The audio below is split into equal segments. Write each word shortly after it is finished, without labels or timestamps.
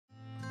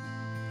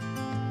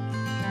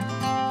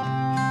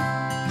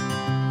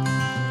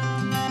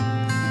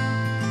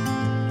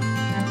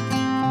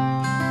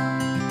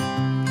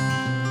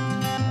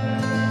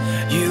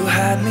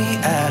had me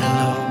at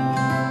hello.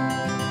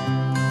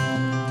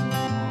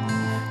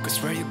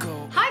 'Cause where you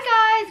go. Hi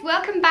guys,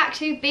 welcome back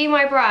to Be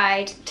My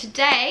Bride.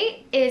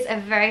 Today is a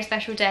very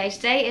special day.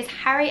 Today is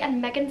Harry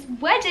and Meghan's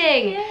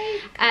wedding.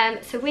 Yay.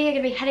 So we are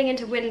going to be heading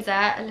into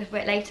Windsor a little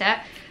bit later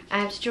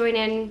to join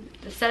in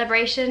the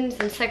celebrations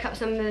and soak up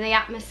some of the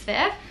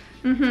atmosphere.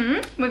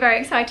 We're very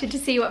excited to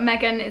see what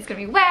Meghan is going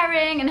to be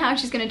wearing and how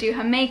she's going to do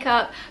her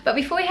makeup. But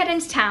before we head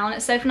into town,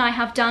 Soph and I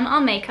have done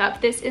our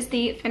makeup. This is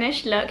the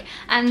finished look,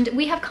 and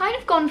we have kind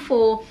of gone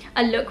for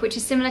a look which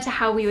is similar to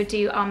how we would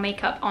do our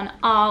makeup on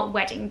our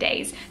wedding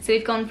days. So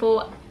we've gone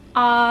for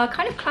our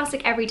kind of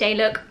classic everyday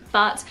look,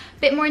 but a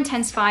bit more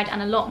intensified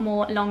and a lot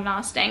more long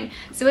lasting.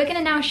 So we're going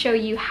to now show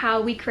you how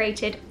we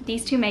created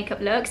these two makeup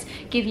looks,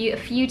 give you a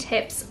few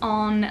tips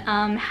on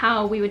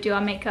how we would do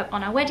our makeup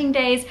on our wedding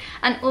days,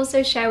 and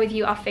also share with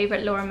you our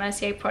favourite Laura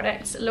Mercier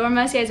products. Laura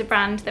Mercier is a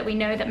brand that we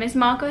know that Miss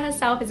Marco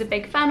herself is a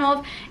big fan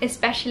of,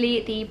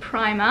 especially the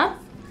primer.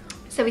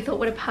 So we thought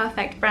what a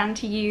perfect brand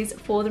to use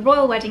for the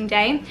royal wedding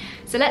day.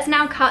 So let's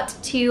now cut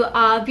to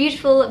our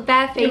beautiful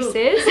bare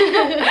faces,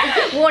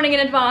 warning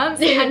in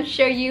advance, and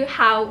show you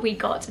how we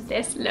got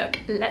this look.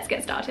 Let's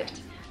get started.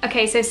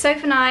 Okay, so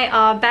Soph and I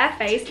are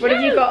barefaced. What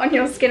have you got on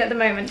your skin at the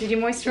moment? Did you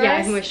moisturise? Yeah,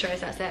 I've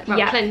moisturised, that's it. Well,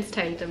 yeah. Cleanse,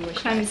 toned and moisturised.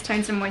 Cleanse,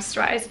 toned and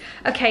moisturised.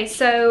 Okay,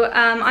 so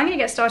I'm going to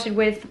get started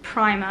with the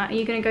primer. Are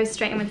you going to go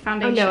straight in with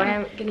foundation? Oh no,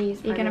 I'm going to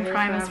use primer. You're going to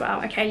prime as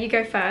well. Okay, you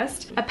go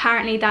first.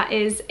 Apparently that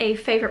is a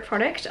favourite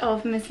product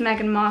of Miss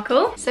Meghan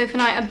Markle. Soph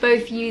and I are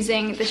both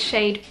using the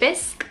shade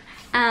Bisque,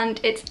 and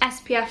it's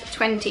SPF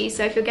 20,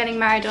 so if you're getting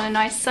married on a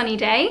nice sunny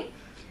day,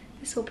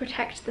 this will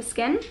protect the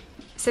skin.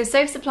 So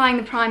Soph's applying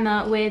the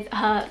primer with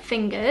her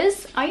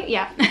fingers.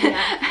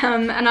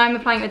 And I'm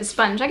applying it with a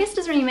sponge. I guess it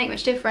doesn't really make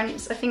much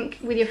difference. I think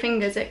with your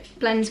fingers it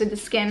blends with the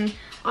skin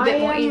a bit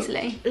more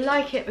easily. I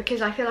like it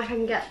because I feel like I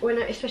can get,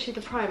 especially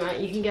the primer,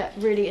 you can get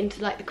really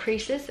into like the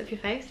creases of your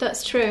face.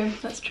 That's true,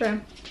 that's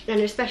true. And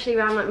especially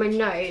around like my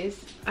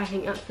nose, I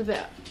think that's the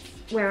bit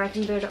where I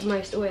can build up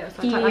most oil.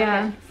 So I quite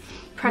like it.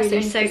 Press really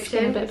it soaked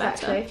in a bit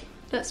better.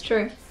 That's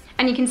true.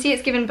 And you can see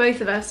it's given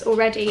both of us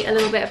already a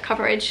little bit of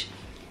coverage.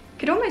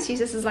 Could almost use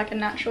this as like a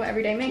natural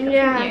everyday makeup,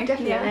 yeah, you?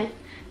 Definitely. Yeah.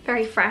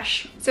 Very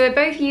fresh. So we're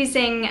both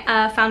using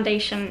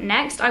foundation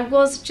next. I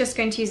was just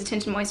going to use a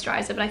tinted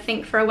moisturiser, but I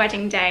think for a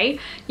wedding day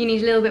you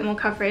need a little bit more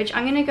coverage.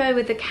 I'm going to go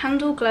with the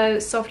Candle Glow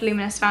Soft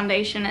Luminous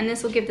Foundation, and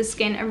this will give the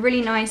skin a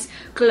really nice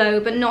glow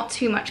but not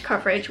too much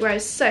coverage,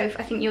 whereas Soph,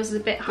 I think yours is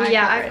a bit higher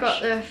coverage. I've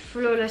got the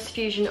Flawless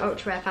Fusion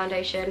Ultra Wear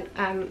Foundation.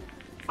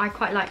 I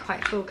quite like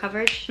quite full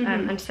coverage,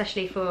 and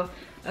especially for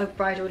a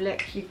bridal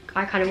look,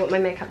 I kind of want my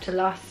makeup to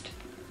last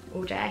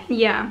all day.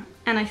 Yeah,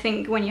 and I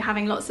think when you're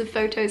having lots of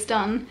photos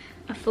done,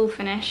 a full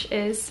finish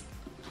is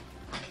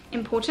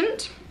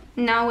important.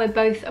 Now we're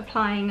both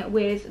applying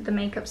with the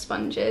makeup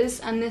sponges,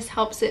 and this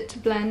helps it to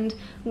blend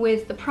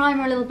with the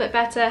primer a little bit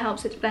better,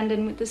 helps it to blend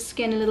in with the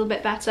skin a little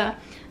bit better,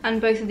 and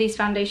both of these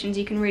foundations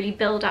you can really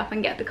build up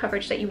and get the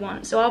coverage that you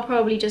want. So I'll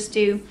probably just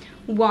do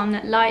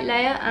one light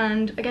layer,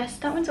 and I guess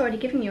that one's already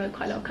giving you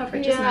quite a lot of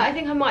coverage, isn't it? Yeah, I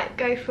think I might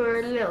go for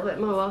a little bit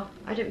more.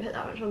 I didn't put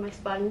that much on my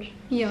sponge.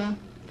 Yeah.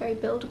 Very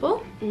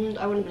buildable. And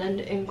I want to blend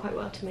it in quite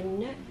well to my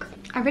neck.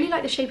 I really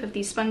like the shape of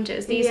these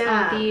sponges. These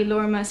are the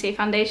Laura Mercier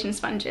foundation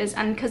sponges,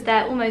 and because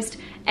they're almost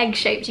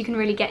egg-shaped, you can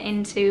really get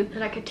into...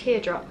 like a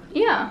teardrop.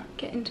 Yeah,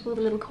 get into all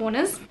the little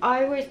corners.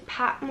 I always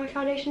pat my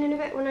foundation in a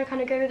bit when I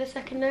kind of go with the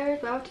second layer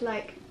as well to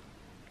like...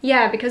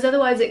 Yeah, because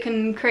otherwise it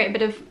can create a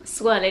bit of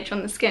swirlage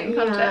on the skin,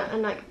 can't it?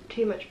 And like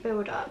too much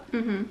build up.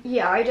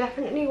 Yeah, I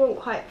definitely want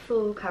quite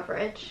full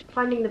coverage.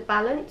 Finding the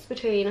balance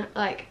between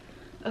like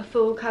a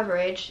full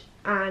coverage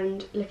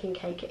and looking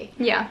cakey.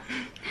 Yeah,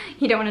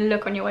 you don't want to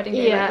look on your wedding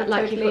day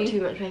like you've got too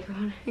much makeup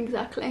on.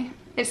 Exactly.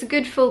 It's a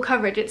good full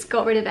coverage. It's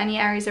got rid of any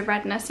areas of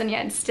redness, and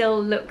yet it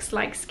still looks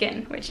like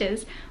skin, which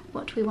is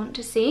what we want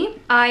to see.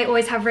 I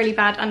always have really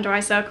bad under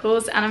eye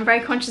circles, and I'm very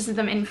conscious of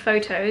them in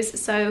photos.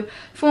 So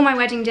for my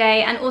wedding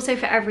day and also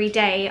for every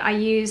day, I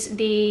use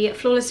the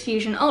Flawless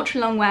Fusion Ultra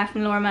Long Wear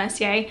from Laura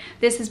Mercier.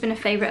 This has been a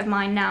favourite of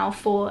mine now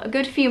for a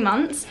good few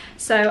months,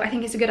 so I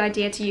think it's a good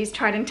idea to use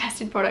tried and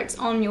tested products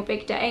on your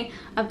big day.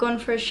 I've gone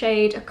for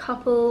a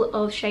couple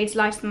of shades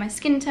lighter than my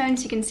skin tone,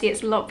 so you can see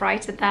it's a lot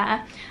brighter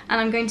there,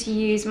 and I'm going to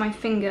use my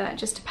finger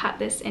just to pat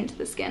this into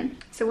the skin.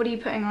 So what are you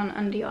putting on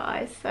under your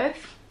eyes,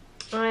 Soph?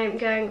 I'm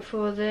going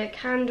for the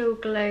Candle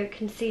Glow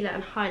Concealer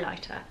and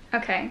Highlighter.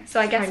 Okay, so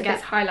I guess if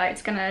it's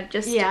highlight's gonna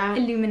just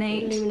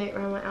illuminate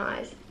around my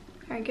eyes.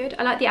 Very good.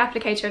 I like the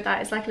applicator of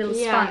that. It's like a little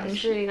sponge.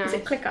 It's really nice.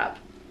 Does it click up?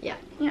 Yeah.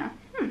 Yeah.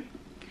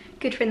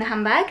 Good for in the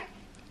handbag.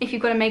 If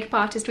you've got a makeup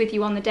artist with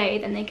you on the day,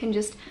 then they can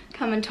just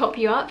come and top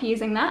you up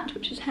using that,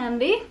 which is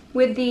handy.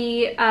 With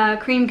the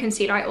cream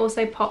concealer, I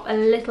also pop a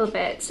little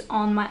bit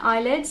on my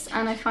eyelids,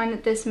 and I find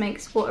that this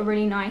makes for a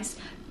really nice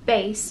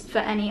base for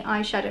any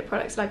eyeshadow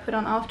products that I put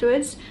on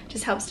afterwards.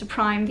 Just helps to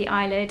prime the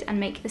eyelid and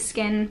make the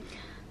skin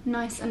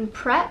nice and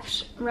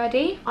prepped,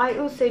 ready. I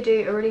also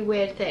do a really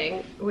weird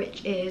thing,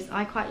 which is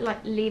I quite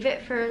like leave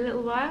it for a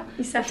little while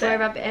before I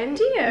rub it in.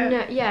 Do you?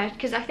 No, yeah,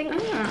 because I think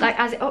like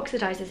as it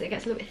oxidizes, it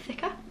gets a little bit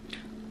thicker.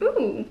 Ooh,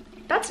 Ooh,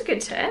 that's a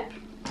good tip.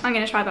 I'm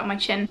going to try that on my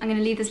chin. I'm going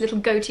to leave this little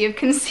goatee of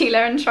concealer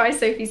and try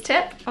Sophie's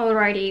tip.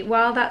 Alrighty,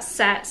 while that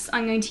sets,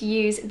 I'm going to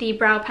use the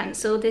brow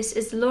pencil. This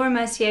is the Laura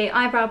Mercier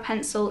eyebrow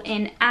pencil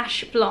in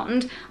Ash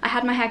Blonde. I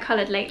had my hair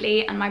coloured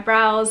lately and my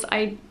brows,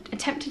 I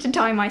attempted to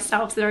dye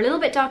myself, so they're a little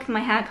bit darker than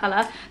my hair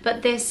colour,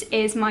 but this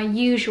is my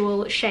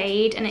usual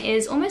shade and it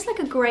is almost like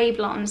a grey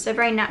blonde, so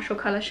very natural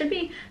colour. Should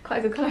be quite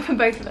a good colour for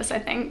both of us, I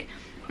think.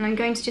 And I'm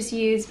going to just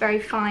use very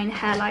fine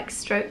hair-like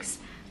strokes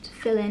to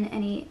fill in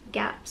any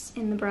gaps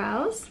in the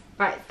brows.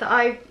 Right, so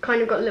I've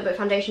kind of got a little bit of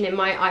foundation in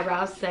my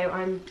eyebrows, so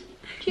I'm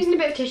using a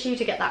bit of tissue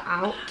to get that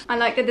out. I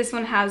like that this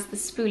one has the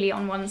spoolie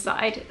on one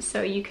side,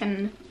 so you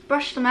can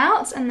brush them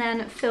out and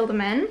then fill them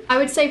in. I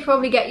would say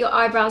probably get your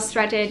eyebrows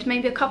threaded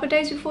maybe a couple of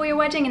days before your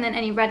wedding, and then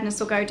any redness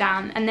will go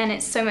down, and then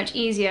it's so much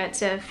easier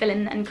to fill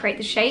in and create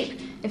the shape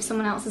if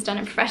someone else has done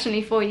it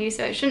professionally for you,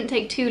 so it shouldn't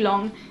take too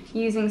long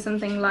using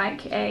something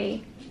like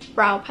a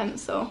brow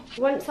pencil.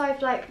 Once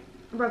I've like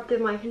rubbed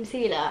in my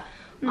concealer,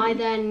 I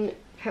then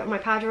put my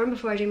powder on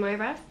before I do my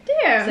eyebrows. Do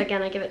you? So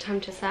again, I give it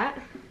time to set.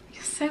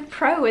 You're so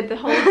pro with the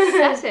whole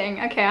setting.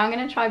 Okay, I'm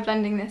going to try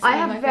blending this. I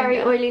have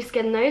very oily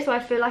skin though, so I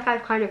feel like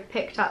I've kind of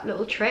picked up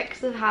little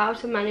tricks of how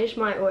to manage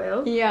my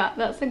oil. Yeah,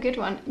 that's a good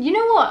one. You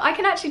know what? I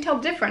can actually tell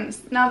the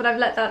difference now that I've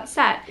let that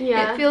set.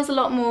 Yeah. It feels a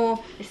lot more...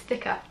 It's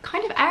thicker.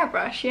 Kind of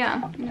airbrush, yeah.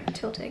 I'm going to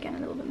tilt it again a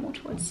little bit more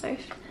towards Soph.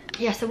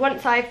 Yeah, so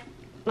once I've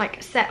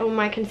like set all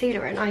my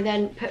concealer in, I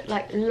then put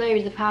like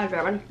loads of powder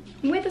on.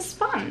 With a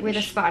sponge? With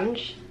a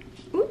sponge.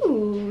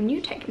 Ooh, new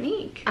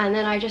technique. And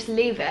then I just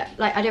leave it.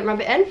 Like, I don't rub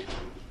it in.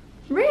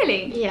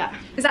 Really? Yeah.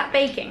 Is that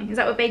baking? Is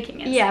that what baking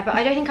is? Yeah, but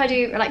I don't think I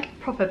do like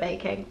proper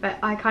baking, but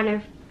I kind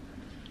of...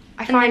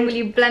 And then will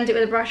you blend it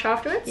with a brush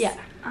afterwards? Yeah.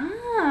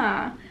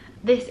 Ah.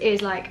 This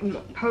is like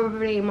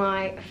probably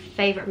my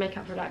favourite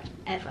makeup product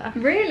ever.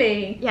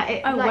 Really? Yeah,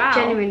 it, oh, like wow.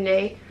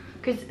 genuinely.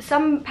 Because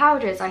some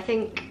powders I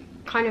think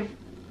kind of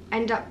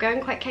end up going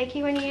quite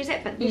cakey when you use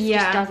it, but this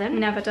just doesn't.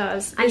 Never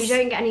does. And you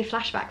don't get any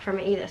flashback from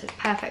it either, so it's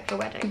perfect for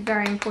wedding.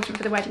 Very important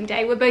for the wedding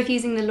day. We're both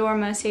using the Laura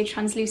Mercier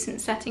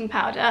translucent setting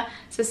powder.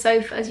 So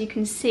Soph, as you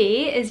can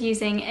see, is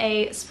using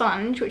a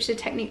sponge, which is a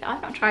technique that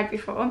I've not tried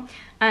before.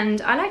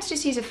 And I like to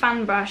just use a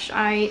fan brush.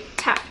 I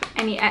tap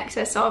any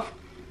excess off,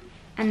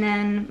 and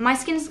then my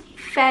skin's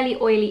fairly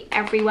oily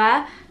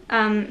everywhere,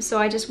 so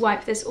I just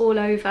wipe this all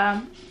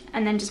over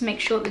and then just make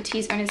sure that the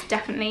T-zone is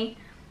definitely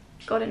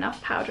got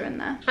enough powder in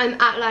there. I'm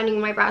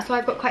outlining my brows, so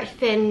I've got quite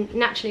thin,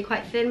 naturally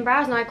quite thin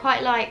brows, and I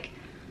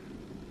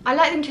like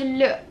them to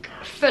look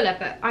fuller,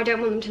 but I don't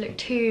want them to look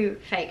too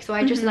fake, so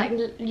I just like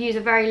use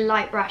a very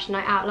light brush and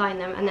I outline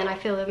them and then I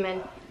fill them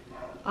in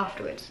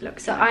afterwards.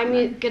 So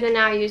I'm gonna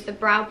now use the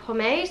brow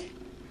pomade.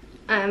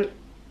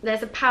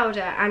 There's a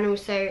powder and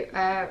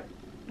also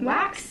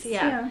wax.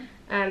 Yeah.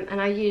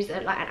 And I use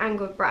like an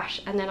angled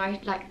brush, and then I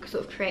like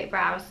sort of create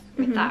brows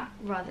with that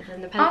rather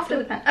than the pencil. After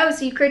the pencil. Oh,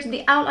 so you created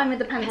the outline with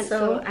the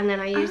pencil. And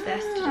then I use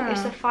this.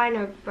 It's a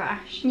finer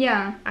brush.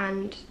 Yeah.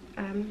 And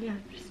yeah,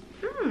 just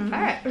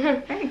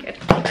very good.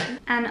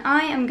 And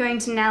I am going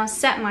to now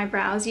set my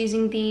brows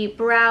using the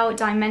Brow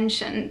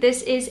Dimension.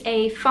 This is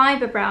a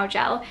fibre brow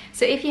gel,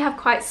 so if you have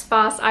quite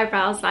sparse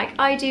eyebrows like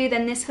I do,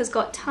 then this has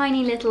got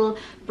tiny little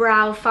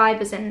brow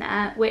fibres in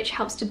there, which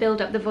helps to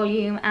build up the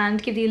volume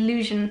and give the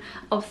illusion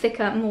of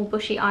thicker, more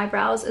bushy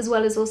eyebrows, as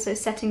well as also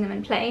setting them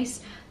in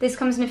place. This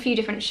comes in a few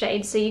different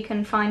shades, so you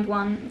can find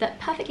one that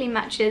perfectly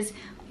matches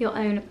your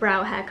own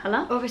brow hair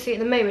colour. Obviously at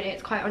the moment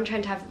it's quite on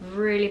trend to have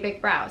really big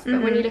brows, but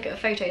when you look at the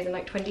photos in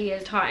like 20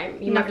 years time,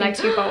 you might be like,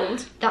 too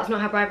bold. That's not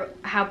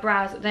how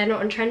brows, they're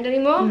not on trend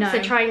anymore. No. So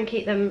try and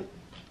keep them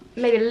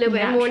maybe a little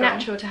bit more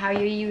natural to how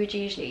you would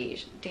usually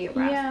do your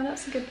brows. Yeah,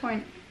 that's a good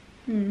point.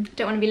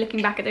 Don't want to be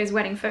looking back at those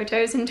wedding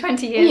photos in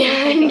 20 years.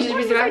 Yeah, and just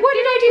be like, what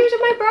did I do to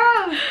my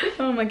brows?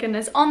 Oh my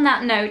goodness. On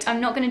that note, I'm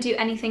not going to do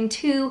anything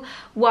too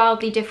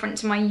wildly different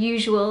to my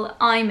usual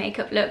eye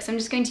makeup looks. I'm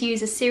just going to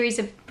use a series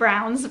of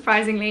browns,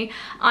 surprisingly,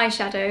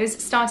 eyeshadows,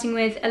 starting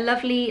with a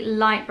lovely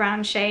light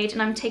brown shade,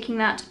 and I'm taking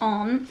that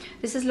on.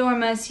 This is Laura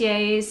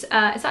Mercier's,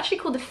 it's actually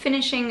called the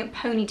Finishing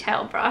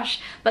Ponytail Brush,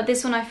 but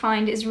this one I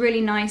find is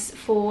really nice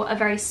for a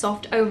very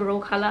soft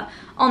overall colour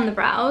on the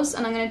brows,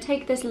 and I'm going to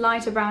take this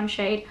lighter brown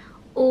shade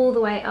all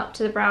the way up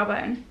to the brow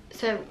bone.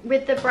 So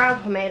with the brow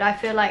pomade, I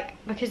feel like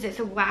because it's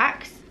a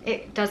wax,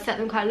 it does set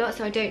them quite a lot,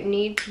 so I don't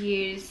need to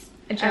use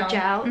a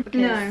gel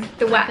because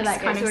the wax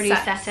like kind it's of already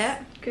sets. set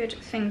it. Good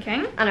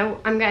thinking. And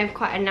I'm going for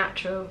quite a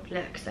natural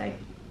look, so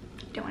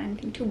don't want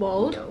anything too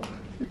bold. No.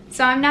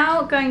 So I'm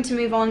now going to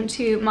move on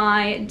to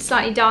my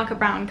slightly darker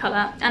brown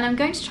colour, and I'm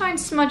going to try and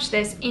smudge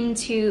this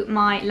into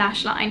my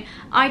lash line.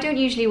 I don't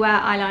usually wear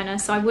eyeliner,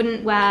 so I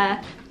wouldn't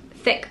wear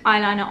thick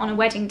eyeliner on a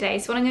wedding day.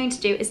 So what I'm going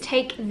to do is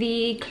take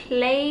the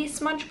clay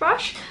smudge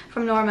brush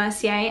from Laura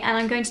Mercier, and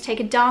I'm going to take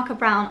a darker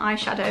brown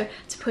eyeshadow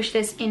to push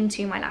this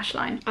into my lash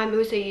line. I'm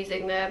also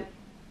using the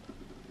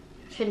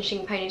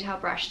Finishing Ponytail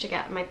brush to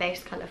get my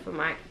base colour for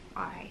my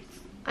eyes.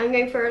 I'm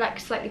going for a like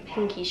slightly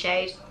pinky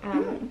shade.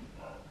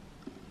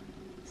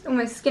 It's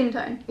almost skin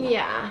tone.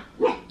 Yeah,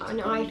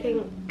 and I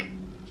think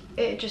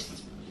it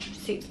just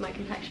suits my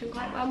complexion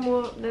quite well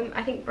more than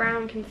I think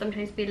brown can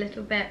sometimes be a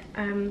little bit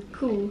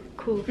cool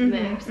for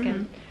my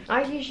skin.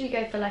 I usually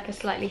go for like a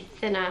slightly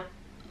thinner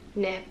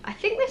nib. I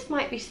think this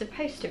might be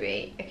supposed to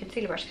be a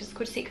concealer brush because it's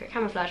called Secret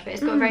Camouflage, but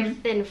it's got a very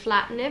thin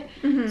flat nib,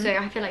 so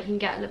I feel like you can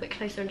get a little bit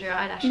closer under your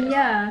eyelashes.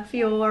 Yeah, for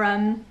your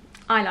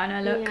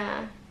eyeliner look.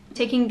 Yeah.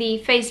 Taking the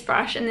face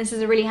brush, and this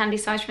is a really handy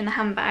size from the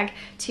handbag,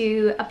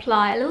 to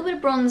apply a little bit of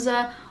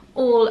bronzer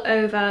all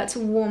over to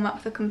warm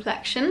up the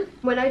complexion.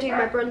 When I do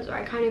my bronzer,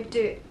 I kind of do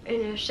it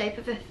in a shape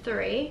of a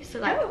 3, so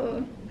like,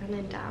 and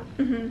then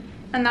down.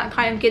 And that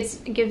kind of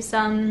gives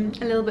a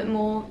little bit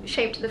more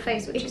shape to the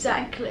face, which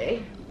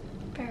exactly.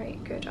 Very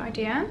good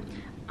idea.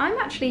 I'm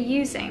actually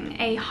using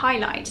a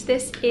highlight.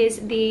 This is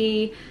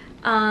the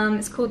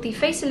it's called the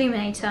Face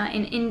Illuminator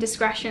in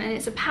Indiscretion, and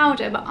it's a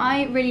powder, but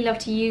I really love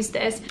to use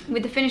this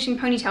with the finishing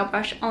ponytail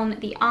brush on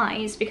the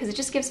eyes because it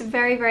just gives a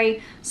very,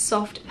 very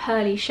soft,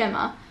 pearly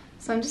shimmer.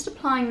 So I'm just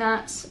applying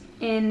that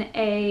in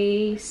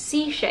a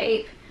C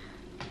shape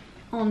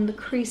on the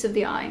crease of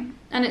the eye.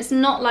 And it's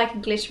not like a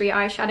glittery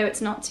eyeshadow,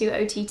 it's not too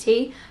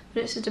OTT,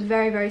 but it's just a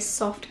very, very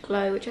soft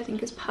glow, which I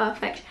think is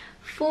perfect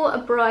for a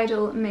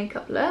bridal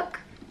makeup look.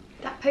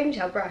 That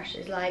ponytail brush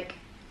is like...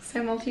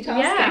 so multitasking.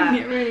 Yeah.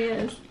 It really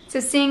is. So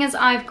seeing as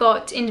I've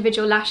got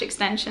individual lash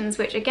extensions,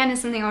 which again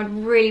is something I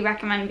would really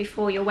recommend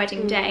before your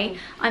wedding day,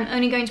 I'm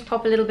only going to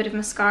pop a little bit of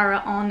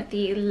mascara on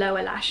the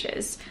lower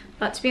lashes.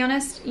 But to be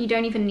honest, you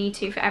don't even need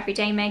to for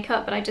everyday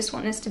makeup, but I just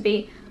want this to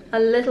be a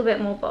little bit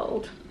more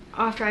bold.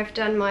 After I've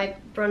done my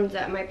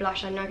bronzer and my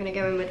blush, I'm now going to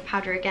go in with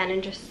powder again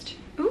and just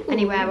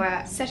anywhere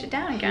where... set it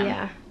down again.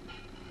 Yeah.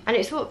 And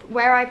it's sort of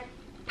where I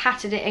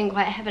patted it in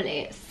quite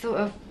heavily, it's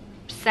sort of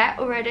set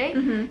already.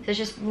 So it's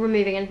just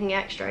removing anything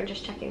extra and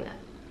just checking that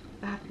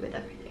we're happy with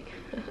everything.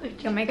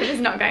 Your makeup is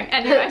not going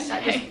anywhere.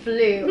 That just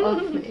flew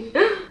off me.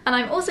 And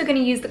I'm also going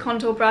to use the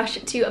contour brush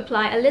to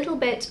apply a little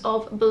bit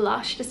of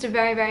blush, just a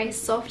very, very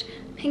soft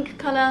pink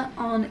colour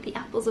on the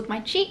apples of my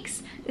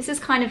cheeks. This is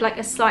kind of like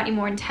a slightly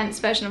more intense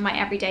version of my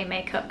everyday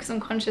makeup because I'm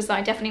conscious that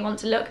I definitely want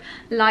to look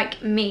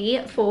like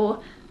me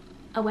for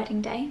a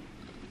wedding day.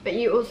 But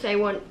you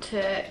also want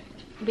to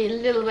be a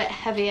little bit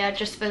heavier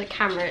just for the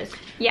cameras.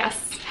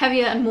 Yes,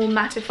 heavier and more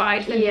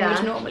mattified than you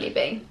would normally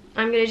be.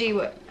 I'm going to do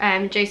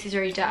what Josie's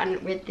already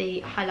done with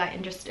the highlight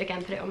and just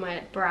again put it on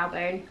my brow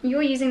bone.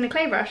 You're using the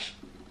clay brush.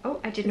 Oh,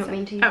 I did not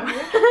mean to use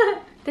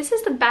it. This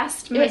is the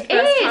best, most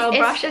versatile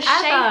brush ever. It's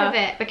the shape of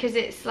it because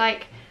it's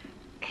like,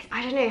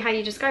 I don't know how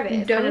you describe it.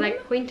 It's kind of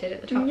like pointed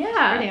at the top.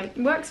 Yeah, brilliant.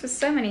 Works for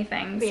so many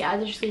things. But yeah,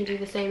 I'm just going to do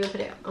the same and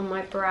put it on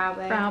my brow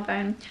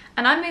bone.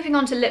 And I'm moving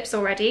on to lips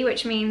already,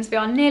 which means we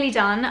are nearly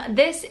done.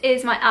 This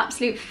is my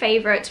absolute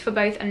favourite for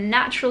both a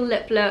natural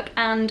lip look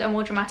and a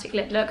more dramatic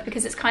lip look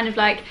because it's kind of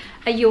like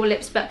a Your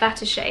Lips But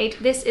Better shade.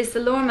 This is the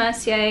Laura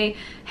Mercier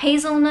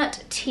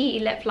Hazelnut Tea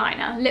Lip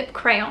Liner, Lip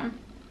Crayon.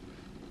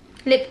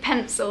 Lip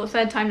pencil,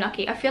 third time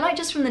lucky. I feel like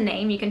just from the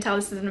name you can tell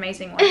this is an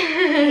amazing one.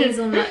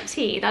 Hazelnut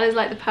tea, that is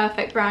like the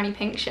perfect brownie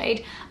pink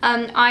shade.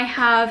 I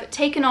have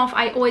taken off,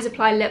 I always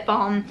apply lip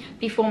balm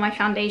before my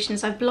foundation,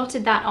 so I've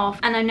blotted that off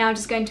and I'm now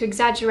just going to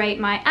exaggerate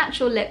my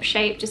actual lip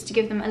shape just to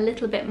give them a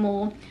little bit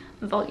more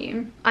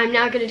volume. I'm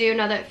now going to do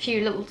another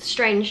few little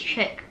strange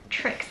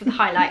tricks with the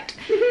highlight.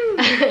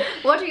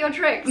 What are your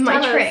tricks?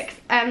 My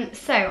tricks.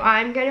 So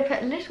I'm going to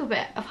put a little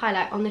bit of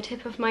highlight on the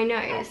tip of my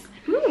nose.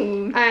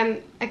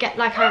 Again,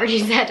 like I already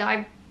said,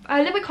 I'm a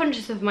little bit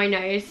conscious of my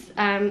nose,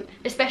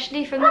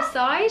 especially from the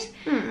side.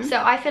 So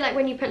I feel like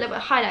when you put a little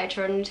bit of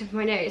highlighter on the tip of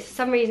my nose, for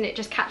some reason it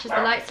just catches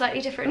the light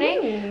slightly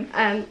differently.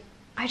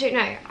 I don't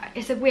know,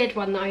 it's a weird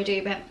one that I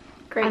do, but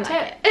great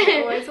tip.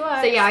 It always works.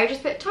 So yeah, I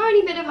just put a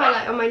tiny bit of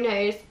highlight on my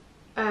nose,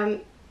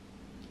 and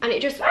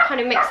it just kind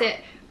of makes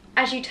it,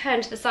 as you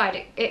turn to the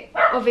side, it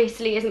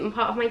obviously isn't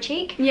part of my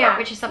cheek,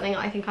 which is something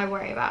that I think I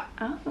worry about.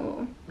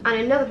 Oh. And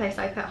another place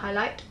I put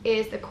highlight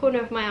is the corner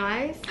of my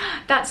eyes.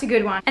 That's a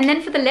good one. And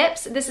then for the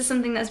lips, this is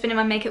something that's been in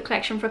my makeup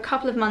collection for a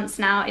couple of months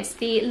now. It's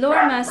the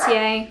Laura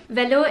Mercier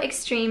Velour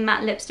Extreme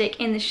Matte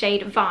Lipstick in the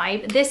shade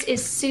Vibe. This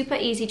is super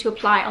easy to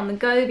apply on the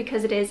go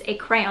because it is a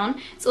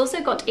crayon. It's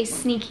also got a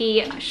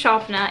sneaky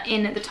sharpener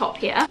in the top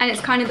here, and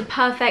it's kind of the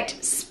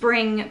perfect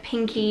spring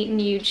pinky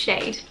nude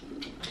shade.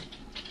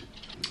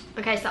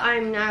 Okay, so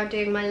I'm now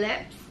doing my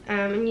lips.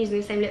 I'm using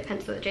the same lip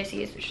pencil that Josie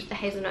used, which is the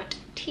Hazelnut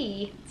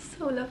Tea.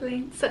 So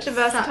lovely. Such a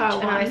versatile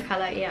one. Such a nice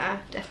colour, yeah,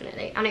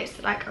 definitely. And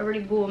it's like a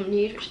really warm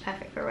nude, which is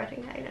perfect for a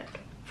wedding day look.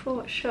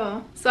 For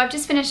sure. So I've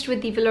just finished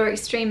with the Velour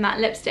Extreme Matte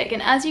Lipstick,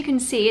 and as you can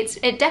see,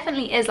 it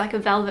definitely is like a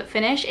velvet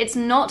finish. It's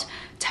not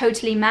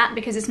totally matte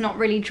because it's not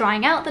really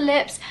drying out the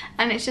lips,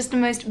 and it's just the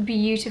most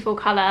beautiful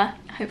colour.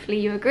 Hopefully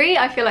you agree.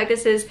 I feel like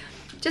this is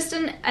just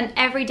an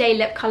everyday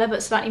lip colour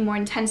but slightly more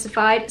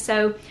intensified.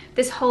 So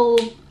this whole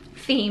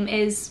theme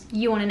is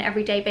you on an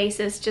everyday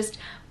basis, just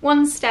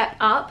one step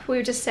up. We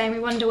were just saying we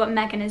wonder what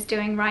Megan is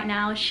doing right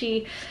now.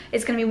 She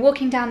is going to be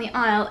walking down the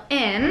aisle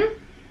in,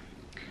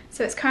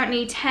 so it's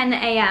currently 10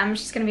 AM.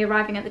 She's going to be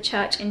arriving at the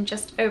church in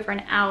just over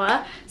an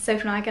hour. Sophie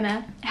and I are going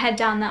to head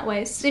down that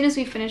way as soon as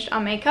we finish our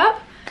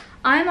makeup.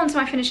 I'm on to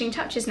my finishing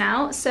touches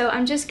now, so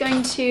I'm just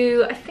going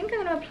to, I think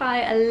I'm going to apply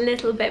a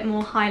little bit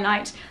more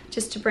highlight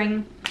just to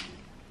bring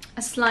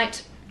a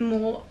slight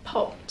more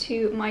pop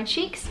to my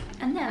cheeks,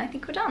 and then I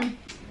think we're done.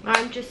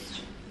 I'm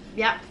just,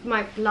 yeah,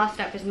 my last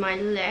step is my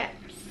lips.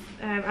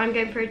 I'm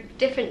going for a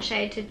different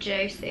shade to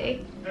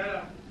Josie.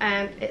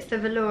 It's the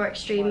Velour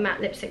Extreme Matte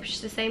Lipstick, which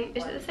is the same,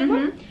 is it the same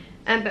one?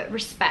 But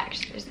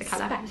Respect is the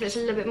colour, so it's a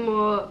little bit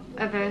more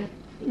of a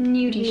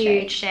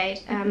nude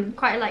shade.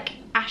 Quite a like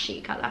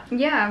ashy colour.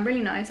 Yeah,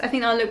 really nice. I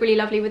think that'll look really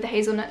lovely with the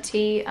hazelnut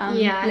tea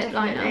yeah, lip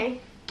liner.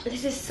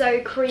 This is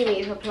so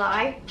creamy to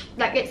apply.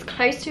 Like, it's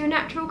close to a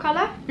natural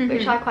colour,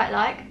 which I quite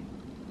like.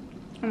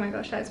 Oh my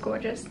gosh, that's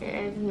gorgeous. It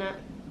is, isn't it?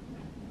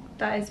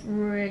 That is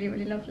really,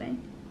 really lovely.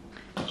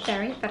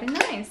 Very, very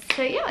nice.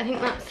 So yeah, I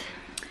think that's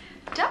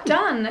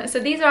done. So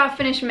these are our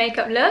finished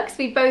makeup looks.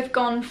 We've both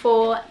gone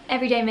for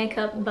everyday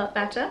makeup but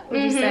better,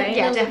 would you say?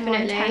 Yeah, a little more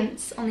definitely.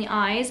 intense on the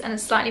eyes and a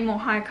slightly more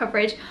higher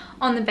coverage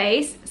on the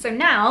base. So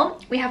now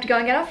we have to go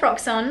and get our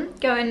frocks on,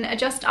 go and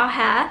adjust our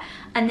hair,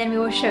 and then we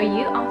will show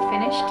you our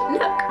finished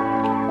look.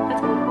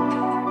 Let's go.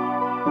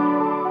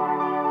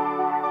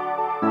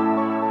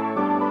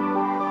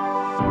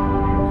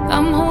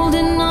 I'm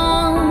holding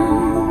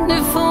on,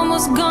 if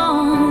almost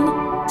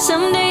gone.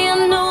 Someday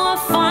I know I'll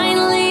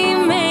finally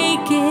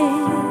make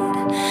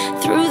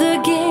it through the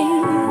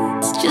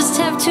gates. Just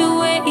have to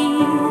wait.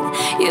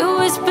 You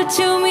whisper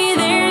to me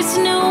there's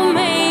no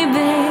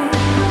maybe.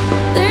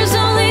 There's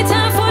only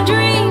time for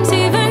dreams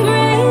even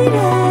greater.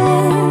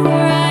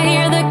 I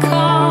hear the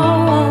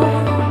call,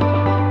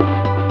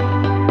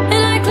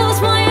 and I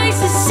close my eyes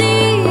to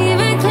see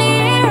even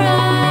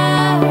clearer.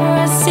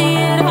 I see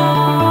it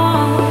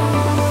all.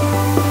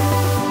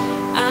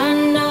 I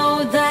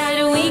know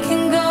that we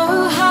can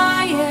go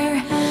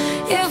higher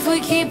if we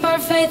keep our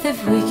faith,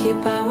 if we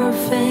keep our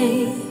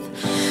faith.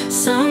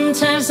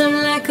 Sometimes I'm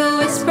like a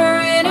whisper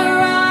in a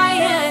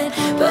riot,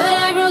 but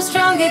I grow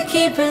stronger,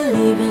 keep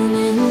believing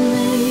in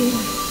me.